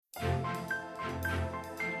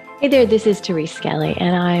Hey there, this is Therese Skelly,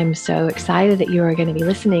 and I am so excited that you are going to be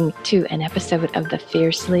listening to an episode of the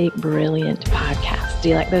Fiercely Brilliant podcast. Do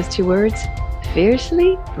you like those two words?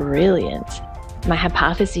 Fiercely Brilliant. My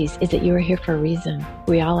hypothesis is that you are here for a reason.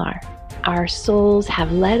 We all are. Our souls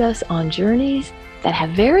have led us on journeys that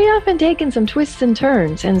have very often taken some twists and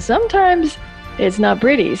turns, and sometimes it's not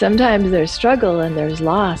pretty. Sometimes there's struggle and there's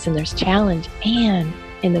loss and there's challenge, and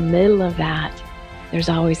in the middle of that, there's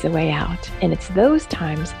always a way out. And it's those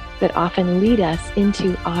times that often lead us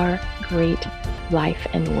into our great life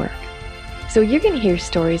and work. So you're going to hear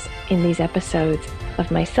stories in these episodes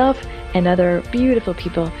of myself and other beautiful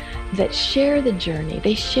people that share the journey.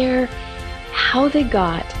 They share how they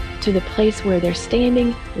got to the place where they're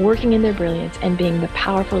standing, working in their brilliance, and being the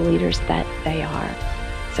powerful leaders that they are.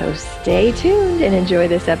 So stay tuned and enjoy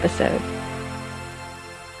this episode.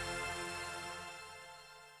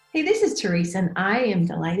 Hey, this is Therese, and I am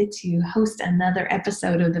delighted to host another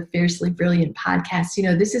episode of the Fiercely Brilliant podcast. You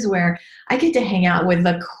know, this is where I get to hang out with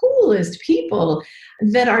the coolest people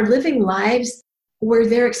that are living lives where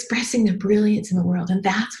they're expressing the brilliance in the world, and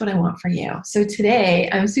that's what I want for you. So today,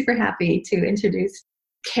 I'm super happy to introduce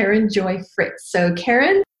Karen Joy Fritz. So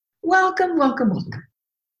Karen, welcome.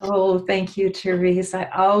 Oh, thank you, Therese. I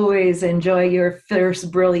always enjoy your fierce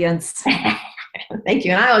brilliance. Thank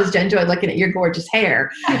you. And I always enjoy looking at your gorgeous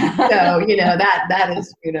hair. So, that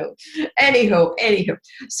is, anywho.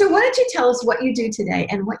 So why don't you tell us what you do today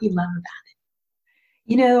and what you love about it?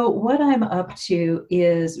 You know, what I'm up to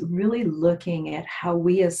is really looking at how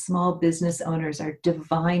we as small business owners are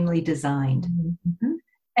divinely designed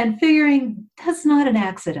and figuring that's not an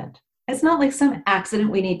accident. It's not like some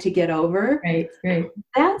accident we need to get over. Right.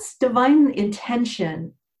 That's divine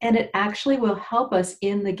intention. And it actually will help us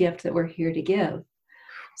in the gift that we're here to give.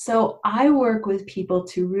 So I work with people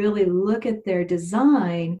to really look at their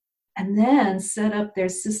design and then set up their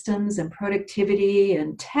systems and productivity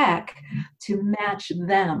and tech to match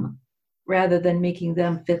them rather than making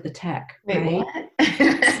them fit the tech. Wait, right?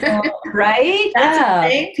 What? Right? That's a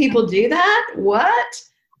thing? People do that? What?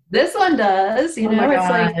 This one does. Oh my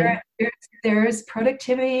God. It's like there's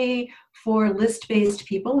productivity for list-based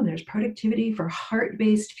people, and there's productivity for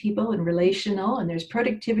heart-based people and relational, and there's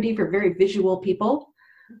productivity for very visual people.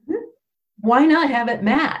 Why not have it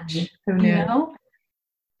match? Who knew?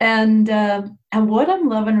 And what I'm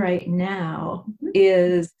loving right now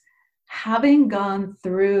is having gone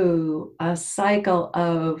through a cycle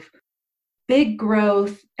of big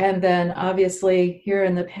growth and then obviously here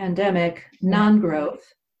in the pandemic, non-growth.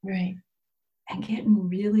 Right. And getting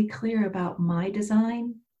really clear about my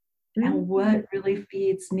design and what really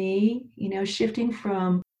feeds me, shifting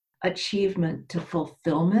from achievement to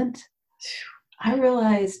fulfillment. I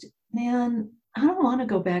realized, man, I don't want to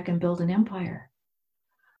go back and build an empire.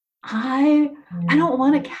 I don't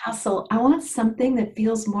want a castle. I want something that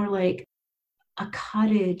feels more like a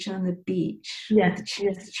cottage on the beach. Yes.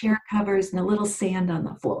 With chair covers and a little sand on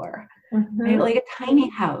the floor. Right? Like a tiny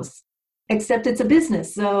house, except it's a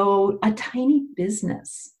business. So a tiny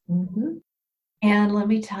business. And let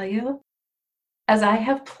me tell you, as I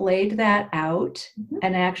have played that out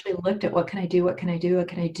and actually looked at what can I do,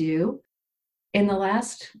 in the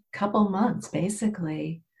last couple months,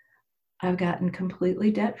 basically, I've gotten completely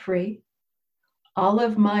debt-free. All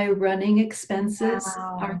of my running expenses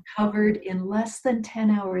are covered in less than 10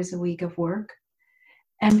 hours a week of work.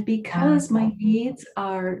 And because my needs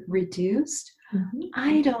are reduced,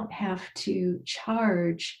 I don't have to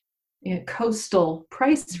charge coastal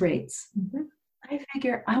price rates. I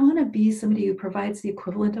figure I want to be somebody who provides the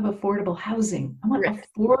equivalent of affordable housing. I want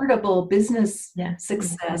affordable business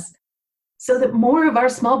success so that more of our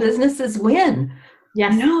small businesses win.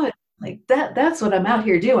 Yes. Like that's what I'm out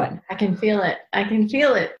here doing. I can feel it.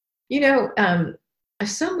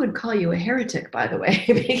 Some would call you a heretic, by the way,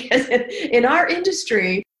 because in our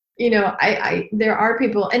industry, there are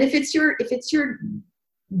people, and if it's your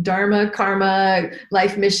dharma, karma,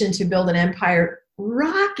 life mission to build an empire,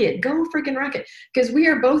 rock it, go freaking rock it. Because we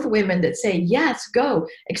are both women that say, yes, go,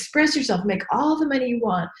 express yourself, make all the money you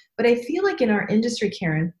want. But I feel like in our industry,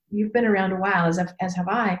 Karen, you've been around a while, as have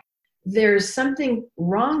I, there's something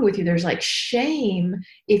wrong with you. There's like shame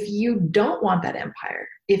if you don't want that empire.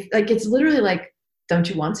 It's literally like, don't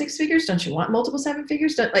you want 6 figures? Don't you want multiple 7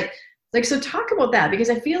 figures? So talk about that,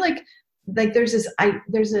 because I feel like there's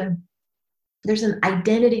an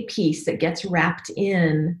identity piece that gets wrapped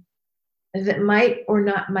in that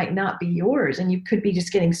might not be yours, and you could be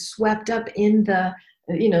just getting swept up in the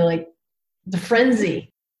the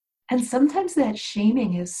frenzy. And sometimes that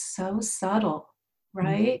shaming is so subtle,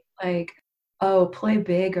 right? Like, oh, play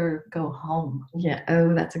big or go home. Yeah.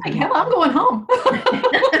 Oh, that's a good one. I'm going home.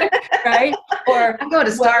 Right? Or I'm going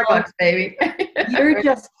to Starbucks, baby. You're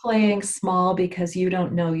just playing small because you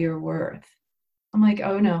don't know your worth. I'm like,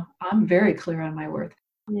 oh no, I'm very clear on my worth.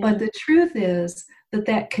 Yeah. But the truth is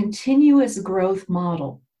that continuous growth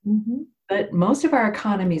model that most of our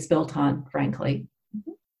economy is built on, frankly,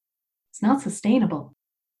 it's not sustainable.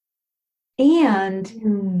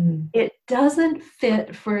 And it doesn't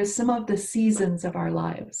fit for some of the seasons of our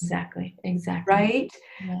lives. Exactly. Right?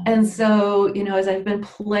 Yeah. And so, as I've been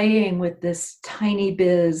playing with this tiny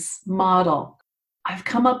biz model, I've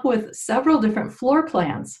come up with several different floor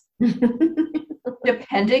plans.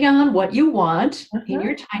 Depending on what you want in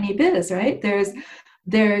your tiny biz, right? There's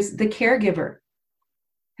the caregiver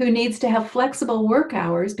who needs to have flexible work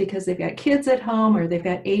hours because they've got kids at home or they've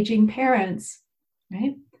got aging parents,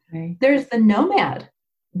 right? There's the nomad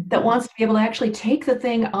that wants to be able to actually take the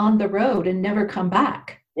thing on the road and never come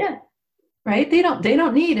back. Yeah. Right? They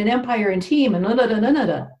don't need an empire and team and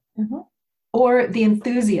Or the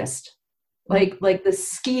enthusiast, like the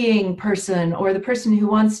skiing person or the person who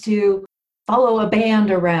wants to follow a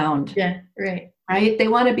band around. Yeah, right. Right? They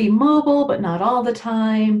want to be mobile, but not all the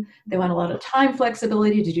time. They want a lot of time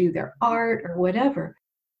flexibility to do their art or whatever.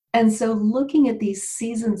 And so looking at these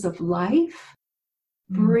seasons of life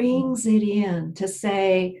brings it in to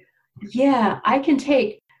say, yeah, I can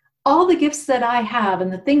take all the gifts that I have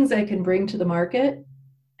and the things I can bring to the market.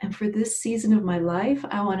 And for this season of my life,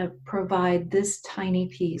 I want to provide this tiny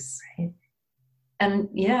piece. Right. And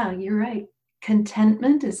yeah, you're right.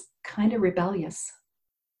 Contentment is kind of rebellious.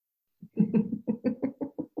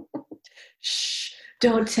 Shh,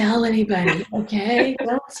 don't tell anybody, okay?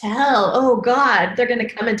 Don't tell. Oh God, they're going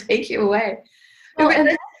to come and take you away. Well,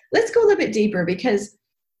 and let's go a little bit deeper because,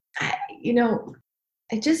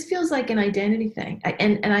 it just feels like an identity thing.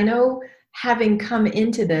 And I know having come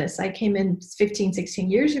into this, I came in 15,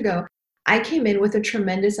 16 years ago, I came in with a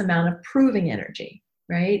tremendous amount of proving energy,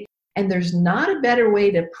 right? And there's not a better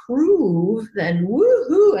way to prove than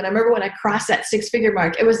woohoo. And I remember when I crossed that 6-figure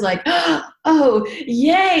mark, it was like, oh,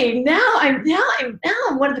 yay. Now I'm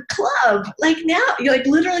one of the club. Like now,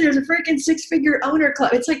 literally there's a freaking 6-figure owner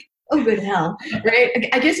club. It's like, oh, good hell, right?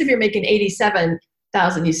 I guess if you're making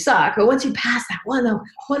 87,000, you suck. But once you pass that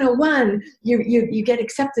 101, you get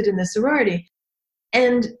accepted in the sorority.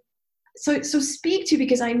 And so speak to,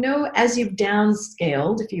 because I know as you've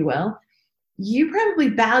downscaled, if you will, you probably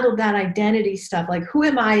battled that identity stuff. Like, who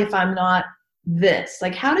am I if I'm not this?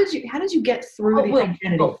 Like, how did you get through the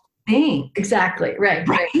identity? Think. Exactly. Right.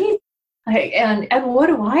 And what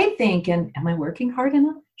do I think? And am I working hard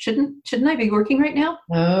enough? Shouldn't I be working right now?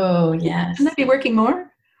 Oh, yes. Shouldn't I be working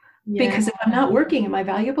more? Yeah. Because if I'm not working, am I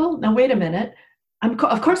valuable? Now, wait a minute. Of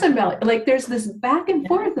course I'm valuable. Like, there's this back and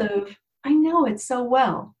forth of, I know it so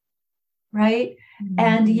well, right? Mm-hmm.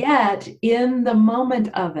 And yet, in the moment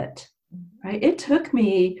of it, right, it took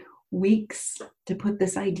me weeks to put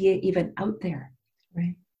this idea even out there,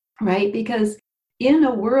 right? Because in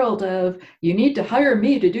a world of, you need to hire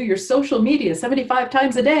me to do your social media 75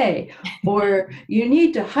 times a day, or you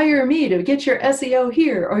need to hire me to get your SEO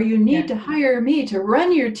here, or you need to hire me to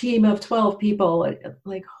run your team of 12 people,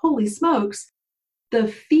 like, holy smokes, the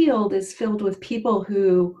field is filled with people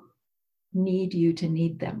who need you to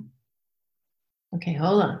need them. Okay,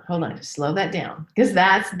 hold on. Slow that down, because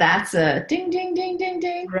that's a ding, ding, ding, ding,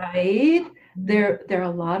 ding. Right? There are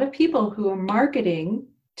a lot of people who are marketing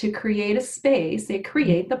to create a space. They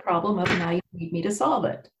create the problem of, now you need me to solve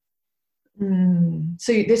it.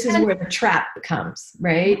 So this is where the trap comes,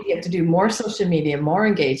 right? You have to do more social media, more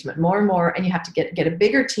engagement, more and more, and you have to get a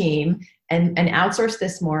bigger team and outsource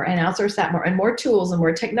this more and outsource that more and more tools and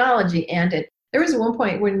more technology. And there was one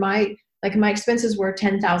point when my expenses were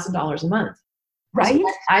 $10,000 a month. Right.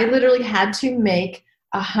 So I literally had to make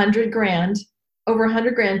 $100,000, over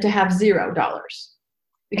 $100,000 to have $0.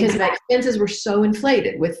 Because my expenses were so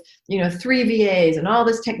inflated with, 3 VAs and all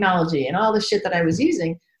this technology and all the shit that I was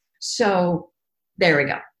using. So there we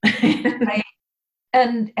go. Right.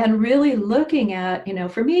 And really looking at,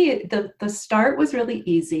 for me, the start was really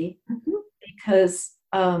easy because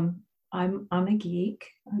I'm a geek.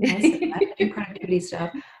 I do productivity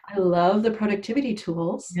stuff. I love the productivity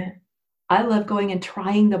tools. Yeah. I love going and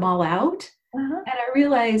trying them all out. And I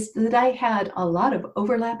realized that I had a lot of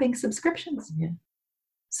overlapping subscriptions. Yeah.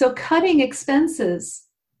 So cutting expenses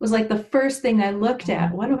was like the first thing I looked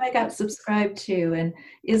at. What have I got subscribed to? And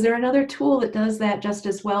is there another tool that does that just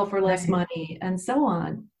as well for less money? And so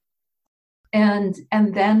on. And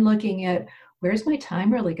then looking at, where's my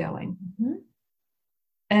time really going?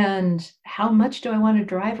 And how much do I want to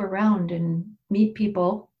drive around and meet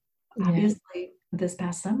people Obviously, this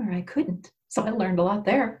past summer, I couldn't. So I learned a lot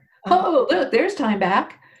there. Oh, look, there's time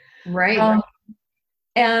back. Right.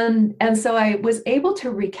 And so I was able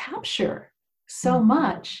to recapture so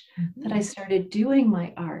much that I started doing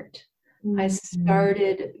my art. I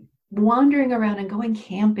started wandering around and going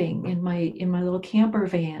camping in my little camper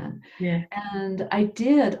van. Yeah. And I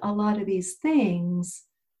did a lot of these things.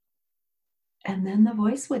 And then the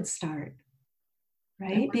voice would start,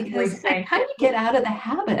 right? Because I kind of get out of the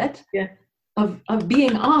habit of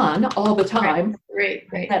being on all the time. Right.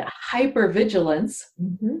 That hypervigilance.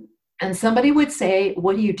 And somebody would say,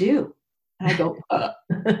 "What do you do?" And I go,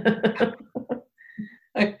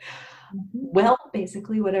 well,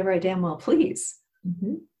 basically whatever I damn well please.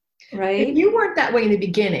 Right? If you weren't that way in the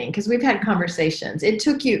beginning, because we've had conversations, it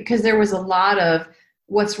took you, because there was a lot of,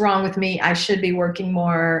 what's wrong with me? I should be working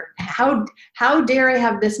more. How dare I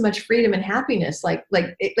have this much freedom and happiness? Like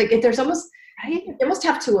if there's almost, right? You almost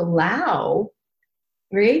have to allow,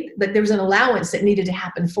 right? Like there was an allowance that needed to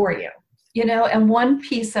happen for you. You know, and one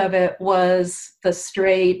piece of it was the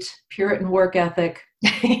straight Puritan work ethic.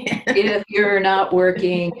 If you're not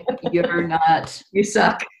working, you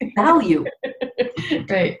suck. Value.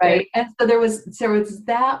 Right. And so there was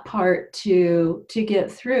that part to get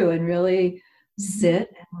through and really sit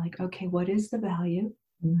and like, okay, what is the value?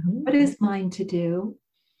 What is mine to do?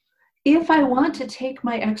 If I want to take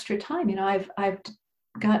my extra time, you know, I've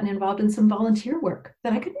gotten involved in some volunteer work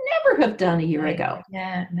that I could never have done a year ago.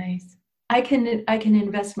 Yeah, nice. I can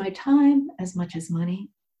invest my time as much as money.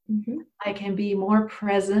 I can be more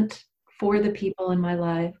present for the people in my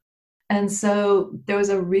life. And so there was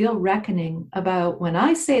a real reckoning about when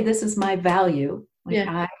I say this is my value, like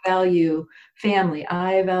I value family,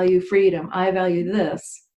 I value freedom, I value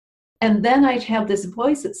this. And then I have this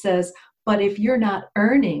voice that says, but if you're not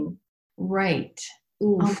earning, right.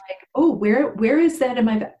 I'm like, oh, where is that in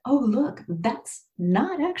my, oh, look, that's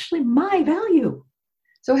not actually my value.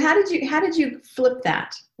 So how did you flip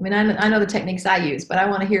that? I mean, I know the techniques I use, but I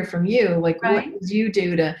want to hear from you. Like, what did you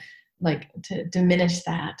do to diminish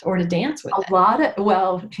that or to dance with it? That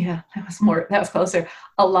was closer.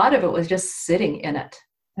 A lot of it was just sitting in it.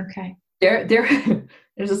 Okay. There's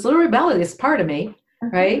this little rebellious part of me,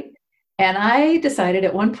 right? And I decided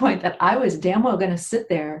at one point that I was damn well going to sit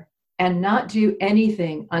there and not do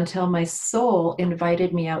anything until my soul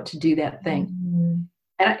invited me out to do that thing.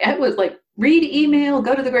 And I was like, read email,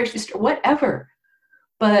 go to the grocery store, whatever.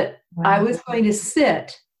 But I was going to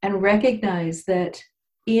sit and recognize that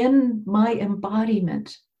in my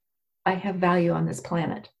embodiment, I have value on this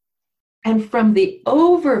planet. And from the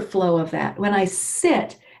overflow of that, when I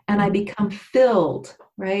sit and I become filled,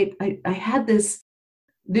 right? I had this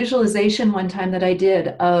visualization one time that I did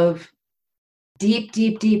of deep,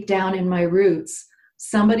 deep, deep down in my roots,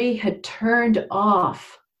 somebody had turned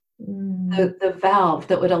off the valve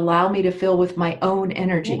that would allow me to fill with my own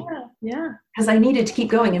energy. Yeah. Because I needed to keep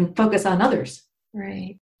going and focus on others.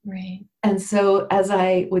 Right. And so as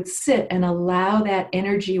I would sit and allow that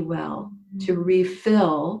energy well to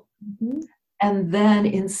refill, and then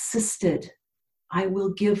insisted, I will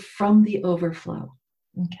give from the overflow.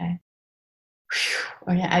 Okay.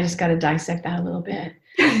 Oh yeah, I just got to dissect that a little bit.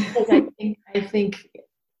 Because I think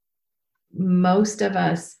most of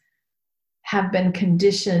us have been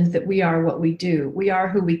conditioned that we are what we do. We are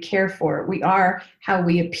who we care for. We are how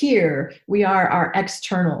we appear. We are our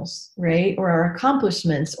externals, right? Or our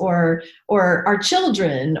accomplishments, or our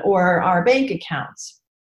children, or our bank accounts.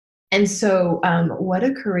 And so what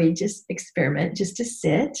a courageous experiment just to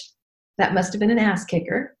sit. That must have been an ass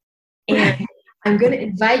kicker. And I'm going to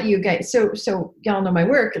invite you guys. So y'all know my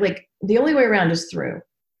work, like the only way around is through.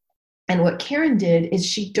 And what Karen did is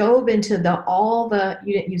she dove into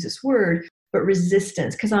you didn't use this word, but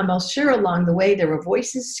resistance. Because I'm all sure along the way there were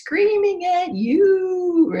voices screaming at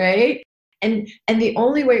you, right? And the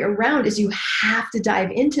only way around is you have to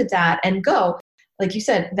dive into that and go, like you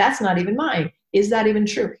said, that's not even mine. Is that even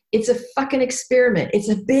true? It's a fucking experiment. It's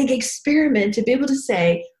a big experiment to be able to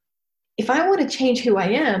say, if I want to change who I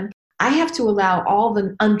am, I have to allow all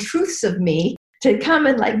the untruths of me to come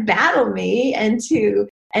and like battle me and to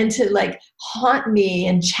like haunt me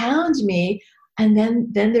and challenge me. And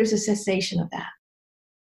then there's a cessation of that.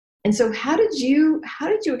 And so how did you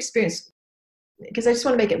experience, because I just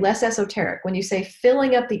want to make it less esoteric when you say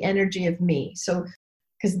filling up the energy of me. So,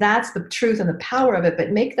 because that's the truth and the power of it,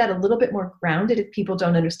 but make that a little bit more grounded if people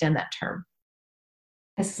don't understand that term.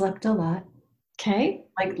 I slept a lot. Okay.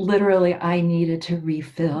 Like literally I needed to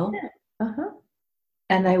refill. Yeah.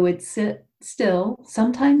 And I would sit still,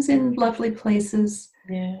 sometimes in lovely places.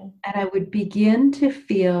 Yeah. And I would begin to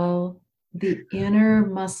feel the inner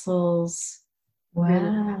muscles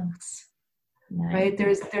relax. Nice. Right?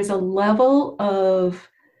 There's a level of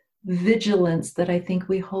vigilance that I think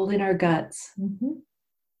we hold in our guts.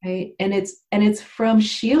 Right? And it's from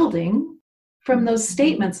shielding from those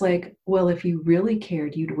statements like, well, if you really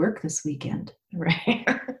cared, you'd work this weekend. Right.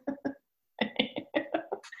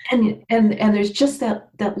 and there's just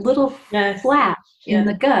that little flash in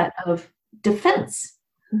the gut of defense.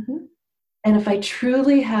 And if I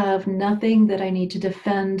truly have nothing that I need to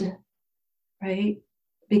defend, right?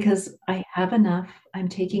 Because I have enough, I'm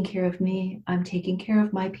taking care of me, I'm taking care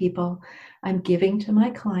of my people, I'm giving to my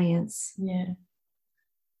clients.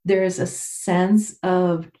 There's a sense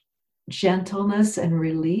of gentleness and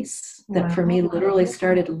release that for me literally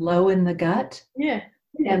started low in the gut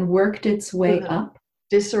and worked its way up.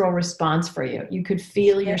 Visceral response for you. You could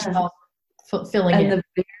feel yourself filling and it.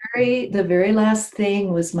 The very last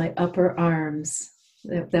thing was my upper arms.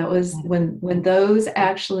 That was when those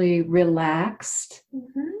actually relaxed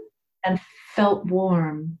and felt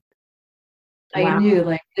warm. I knew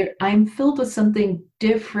like I'm filled with something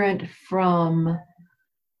different from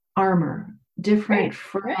armor, different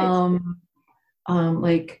from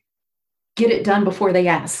like get it done before they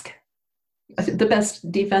ask. The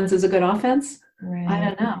best defense is a good offense. I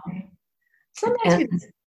don't know. Sometimes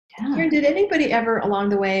Karen, did anybody ever along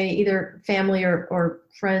the way, either family or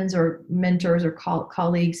friends or mentors or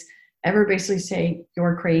colleagues, ever basically say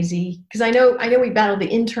you're crazy? Because I know we battle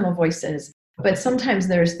the internal voices, but sometimes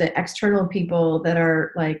there's the external people that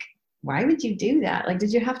are like, why would you do that? Like,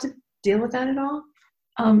 did you have to deal with that at all?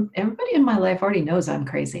 Everybody in my life already knows I'm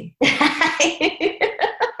crazy.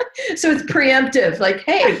 So it's preemptive, like,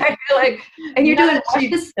 hey, I feel like, and you're doing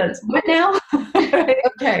what now?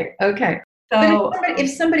 Okay. So but if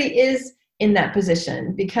somebody is in that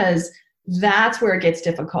position, because that's where it gets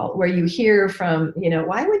difficult, where you hear from,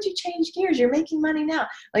 why would you change gears? You're making money now.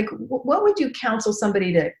 Like, what would you counsel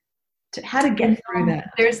somebody to how to get through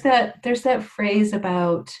that? There's that phrase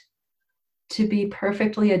about to be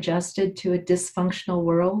perfectly adjusted to a dysfunctional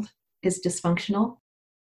world is dysfunctional.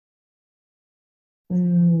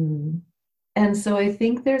 And so I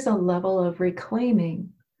think there's a level of reclaiming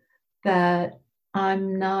that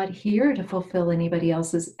I'm not here to fulfill anybody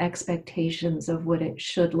else's expectations of what it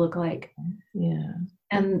should look like.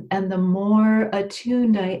 And the more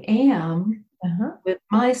attuned I am with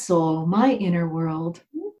my soul, my inner world,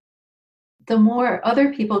 the more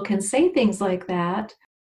other people can say things like that.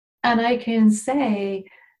 And I can say,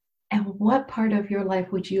 and what part of your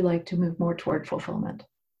life would you like to move more toward fulfillment?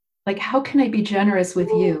 Like, how can I be generous with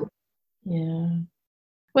you?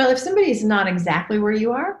 Well, if somebody's not exactly where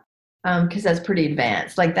you are, because that's pretty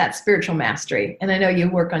advanced, like that spiritual mastery. And I know you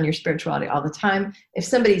work on your spirituality all the time. If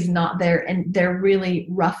somebody's not there and they're really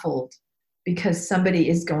ruffled because somebody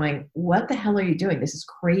is going, what the hell are you doing? This is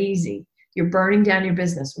crazy. You're burning down your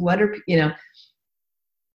business. What are,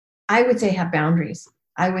 I would say have boundaries.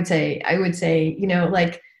 I would say,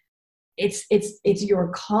 like it's your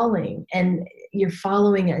calling and you're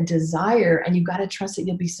following a desire, and you got to trust that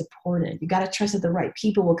you'll be supported. You got to trust that the right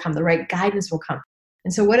people will come, the right guidance will come.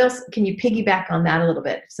 And so what else can you piggyback on that a little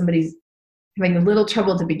bit? If somebody's having a little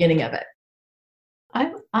trouble at the beginning of it.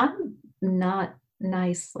 I'm not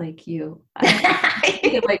nice like you.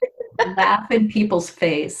 I like laugh in people's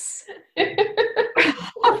face.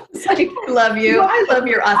 It's like, I love you. I love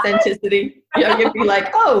your authenticity. You'd be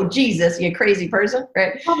like, oh, Jesus, you crazy person.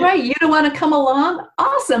 Right. All right. You don't want to come along?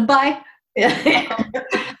 Awesome. Bye.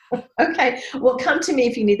 Okay. Well, come to me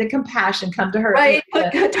if you need the compassion. Come to her. Right.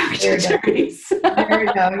 There you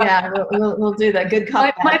go. Yeah. We'll do that. Good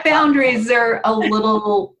call. My boundaries are a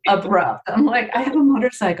little abrupt. I'm like, I have a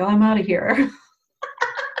motorcycle. I'm out of here.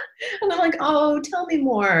 And I'm like, oh, tell me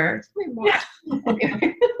more.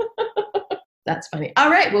 Okay. That's funny.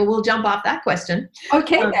 All right. Well, we'll jump off that question.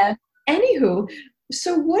 Okay, then. Anywho,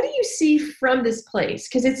 so what do you see from this place?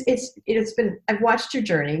 Because it's been, I've watched your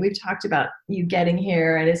journey. We've talked about you getting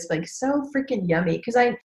here, and it's like so freaking yummy. Because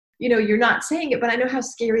you're not saying it, but I know how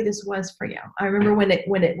scary this was for you. I remember when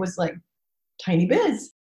it was like tiny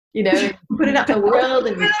biz, put it out in the world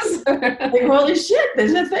and like, holy shit,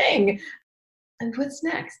 there's a thing. And what's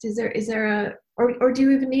next? Is there or do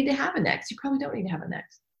you even need to have a next? You probably don't need to have a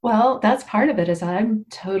next. Well, that's part of it, is I'm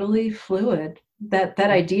totally fluid. That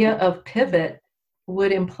idea of pivot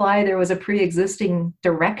would imply there was a pre-existing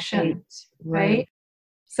direction, right?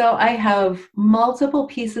 So I have multiple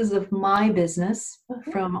pieces of my business,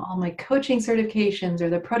 from all my coaching certifications or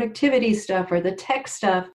the productivity stuff or the tech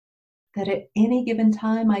stuff, that at any given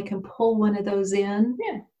time I can pull one of those in.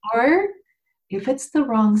 Or if it's the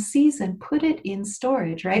wrong season, put it in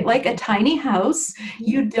storage, right? Like a tiny house,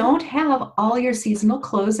 you don't have all your seasonal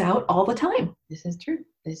clothes out all the time. This is true.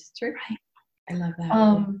 Right. I love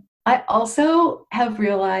that. I also have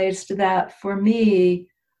realized that for me,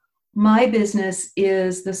 my business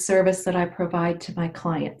is the service that I provide to my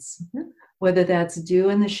clients, whether that's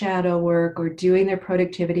doing the shadow work or doing their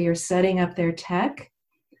productivity or setting up their tech.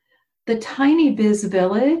 The Tiny Biz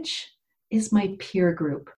Village is my peer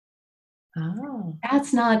group. Oh.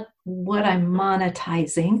 That's not what I'm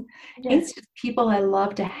monetizing. Yes. It's just people I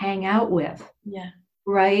love to hang out with. Yeah.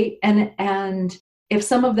 Right? And if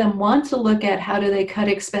some of them want to look at how do they cut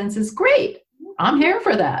expenses, great. I'm here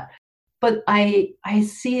for that. But I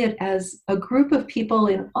see it as a group of people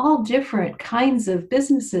in all different kinds of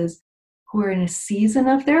businesses who are in a season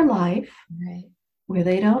of their life where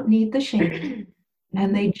they don't need the shame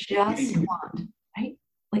and they just want, right?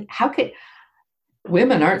 Like how could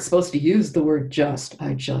women aren't supposed to use the word just.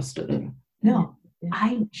 I just didn't. No,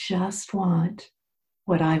 I just want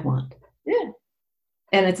what I want. Yeah.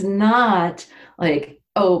 And it's not like,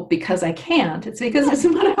 oh, because I can't. It's because it's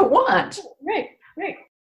what I want. Right.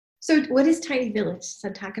 So what is Tiny Village?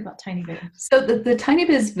 So talk about Tiny Village. So the Tiny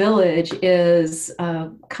Biz Village is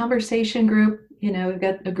a conversation group. We've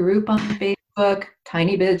got a group on Facebook,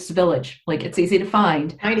 Tiny Biz Village. Like it's easy to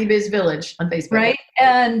find. Tiny Biz Village on Facebook. Right?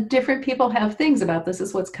 And different people have things about this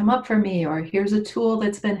is what's come up for me, or here's a tool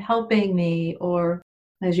that's been helping me, or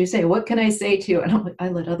as you say, what can I say to you? And I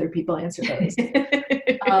let other people answer those.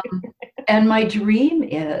 And my dream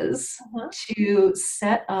is to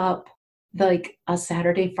set up like a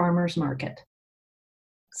Saturday farmers market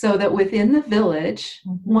so that within the village,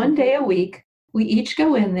 one day a week, we each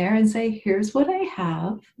go in there and say, here's what I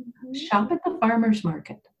have, shop at the farmers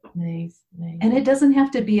market. Nice. And it doesn't have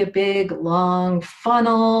to be a big, long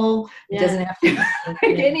funnel. It doesn't have to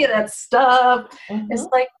be any of that stuff. It's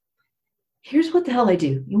like, here's what the hell I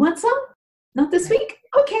do. You want some? Not this week?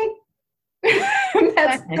 Okay.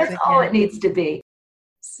 That's all it needs to be.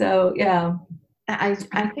 So, yeah. I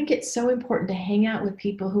think it's so important to hang out with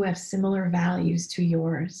people who have similar values to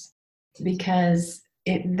yours, because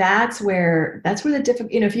that's where the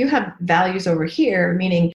different, if you have values over here,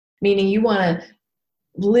 meaning you want to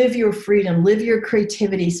live your freedom, live your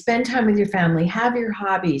creativity, spend time with your family, have your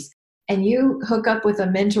hobbies, and you hook up with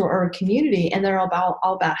a mentor or a community and they're all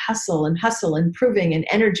about hustle and proving and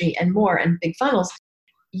energy and more and big funnels,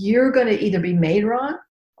 you're going to either be made wrong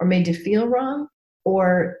or made to feel wrong,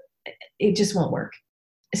 or it just won't work.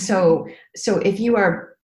 So if you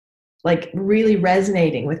are like really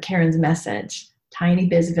resonating with Karen's message, Tiny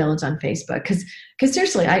Biz Village on Facebook, because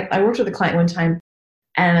seriously, I worked with a client one time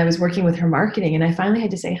and I was working with her marketing and I finally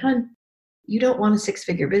had to say, hun, you don't want a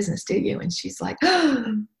 6-figure business, do you? And she's like,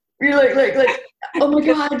 you're like, oh my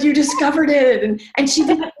God, you discovered it. And she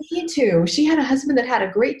didn't need to. She had a husband that had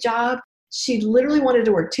a great job. She literally wanted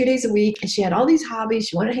to work 2 days a week and she had all these hobbies.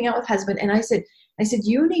 She wanted to hang out with husband. And I said,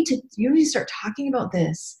 you need to start talking about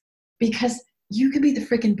this because you could be the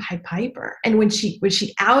freaking Pied Piper. And when she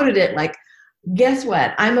outed it, like, guess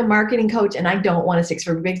what? I'm a marketing coach and I don't want a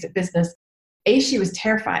 6-figure business. A, she was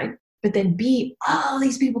terrified, but then B, all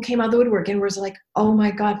these people came out of the woodwork and was like, oh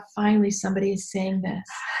my God, finally somebody is saying this.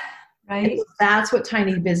 Right? So that's what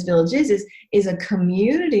Tiny Biz Village is a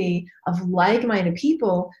community of like-minded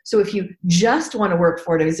people. So if you just want to work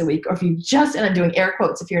 4 days a week, or if you just, and I'm doing air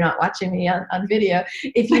quotes if you're not watching me on video,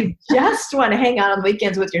 if you just want to hang out on the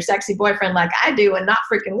weekends with your sexy boyfriend like I do and not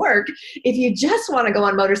freaking work, if you just want to go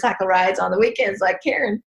on motorcycle rides on the weekends like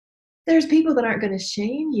Karen, there's people that aren't going to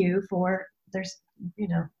shame you for,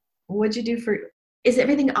 what'd you do for, is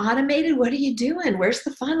everything automated? What are you doing? Where's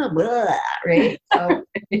the funnel? Blah, right?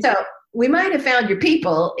 So we might have found your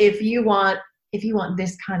people if you want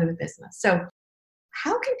this kind of a business. So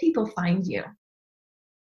how can people find you?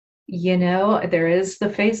 There is the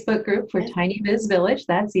Facebook group for Tiny Biz Village.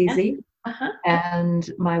 That's easy.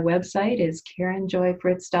 And my website is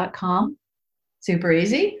KarenJoyFritz.com. Super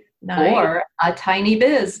easy. Nice. Or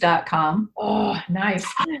tinybiz.com. Oh, nice.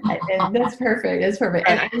 That's perfect. That's perfect.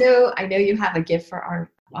 And I know you have a gift for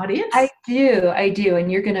our audience. I do.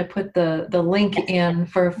 And you're going to put the link in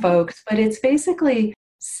for folks, but it's basically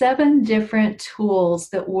 7 different tools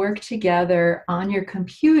that work together on your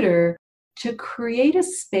computer to create a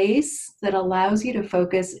space that allows you to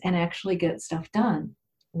focus and actually get stuff done.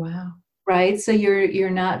 Wow. Right? So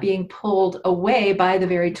you're not being pulled away by the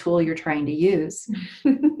very tool you're trying to use.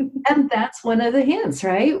 And that's one of the hints,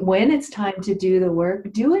 right? When it's time to do the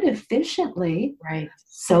work, do it efficiently. Right.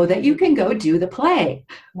 So that you can go do the play.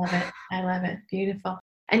 Love it. I love it. Beautiful.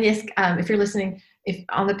 And yes, if you're listening, if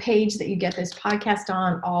on the page that you get this podcast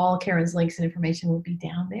on, all Karen's links and information will be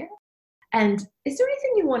down there. And is there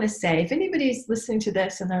anything you want to say? If anybody's listening to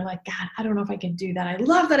this and they're like, God, I don't know if I can do that. I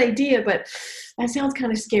love that idea, but that sounds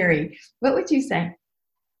kind of scary. What would you say?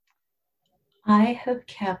 I have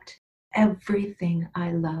kept everything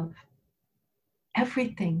I love.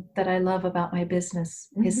 Everything that I love about my business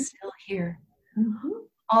is still here.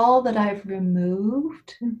 All that I've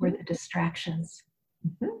removed were the distractions.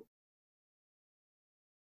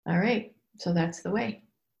 All right. So that's the way.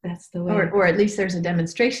 That's the way. Or at least there's a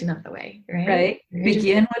demonstration of the way, right? Right.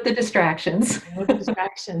 Begin with the distractions. With the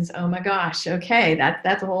distractions. Oh my gosh. Okay.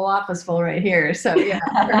 That's a whole office full right here. So yeah,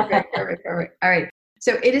 perfect. All right.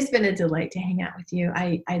 So it has been a delight to hang out with you.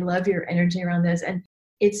 I love your energy around this. And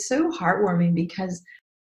it's so heartwarming because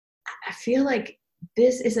I feel like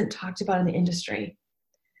this isn't talked about in the industry.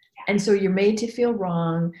 And so you're made to feel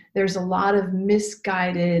wrong. There's a lot of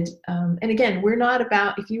misguided, and again, we're not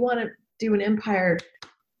about, if you want to do an empire,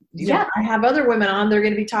 I have other women on, they're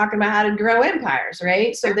going to be talking about how to grow empires,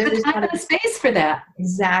 right? So there's not a space for that.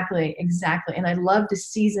 Exactly. And I love the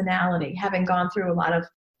seasonality, having gone through a lot of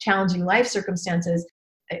challenging life circumstances.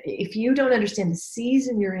 If you don't understand the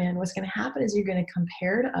season you're in, what's going to happen is you're going to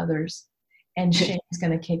compare to others and shame is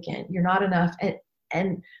going to kick in. You're not enough.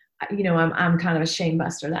 And you know, I'm kind of a shame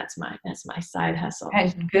buster. That's my side hustle.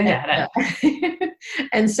 I'm good at it.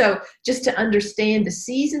 And so just to understand the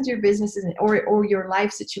seasons your business is in, or your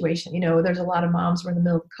life situation, you know, there's a lot of moms, we're in the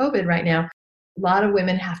middle of COVID right now. A lot of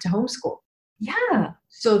women have to homeschool. Yeah.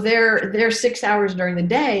 So their 6 hours during the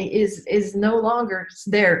day is no longer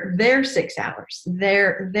their 6 hours.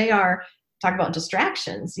 They are, talk about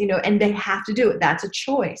distractions, you know, and they have to do it. That's a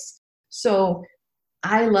choice. So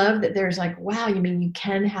I love that there's like, wow, you mean you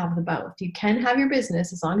can have the both. You can have your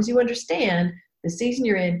business as long as you understand the season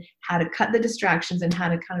you're in, how to cut the distractions and how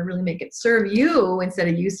to kind of really make it serve you instead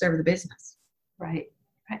of you serve the business. Right.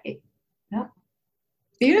 Yep.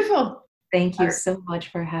 Beautiful. Thank you so much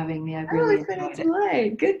for having me. I really enjoyed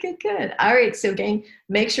it. Good. All right. So gang,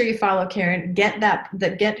 make sure you follow Karen, get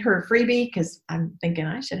her freebie, because I'm thinking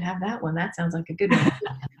I should have that one. That sounds like a good one.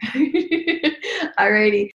 All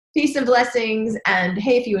righty. Peace and blessings. And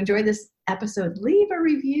hey, if you enjoyed this episode, leave a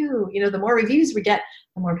review. You know, the more reviews we get,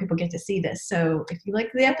 the more people get to see this. So if you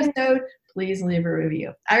like the episode, please leave a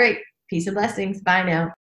review. All right. Peace and blessings. Bye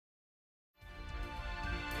now.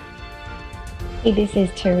 Hey, this is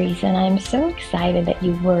Teresa, and I'm so excited that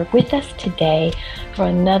you were with us today for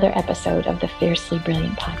another episode of the Fiercely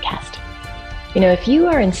Brilliant podcast. You know, if you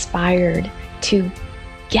are inspired to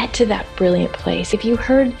get to that brilliant place, if you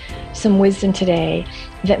heard some wisdom today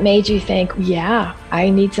that made you think, yeah, I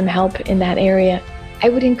need some help in that area, I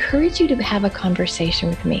would encourage you to have a conversation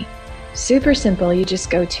with me. Super simple. You just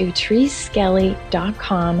go to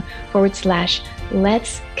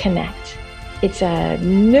ThereseSkelly.com/let's connect. It's a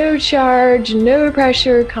no charge, no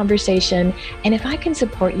pressure conversation. And if I can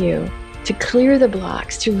support you to clear the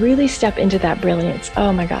blocks, to really step into that brilliance,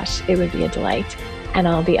 oh my gosh, it would be a delight. And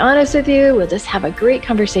I'll be honest with you, we'll just have a great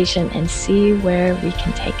conversation and see where we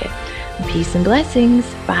can take it. Peace and blessings.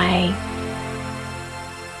 Bye.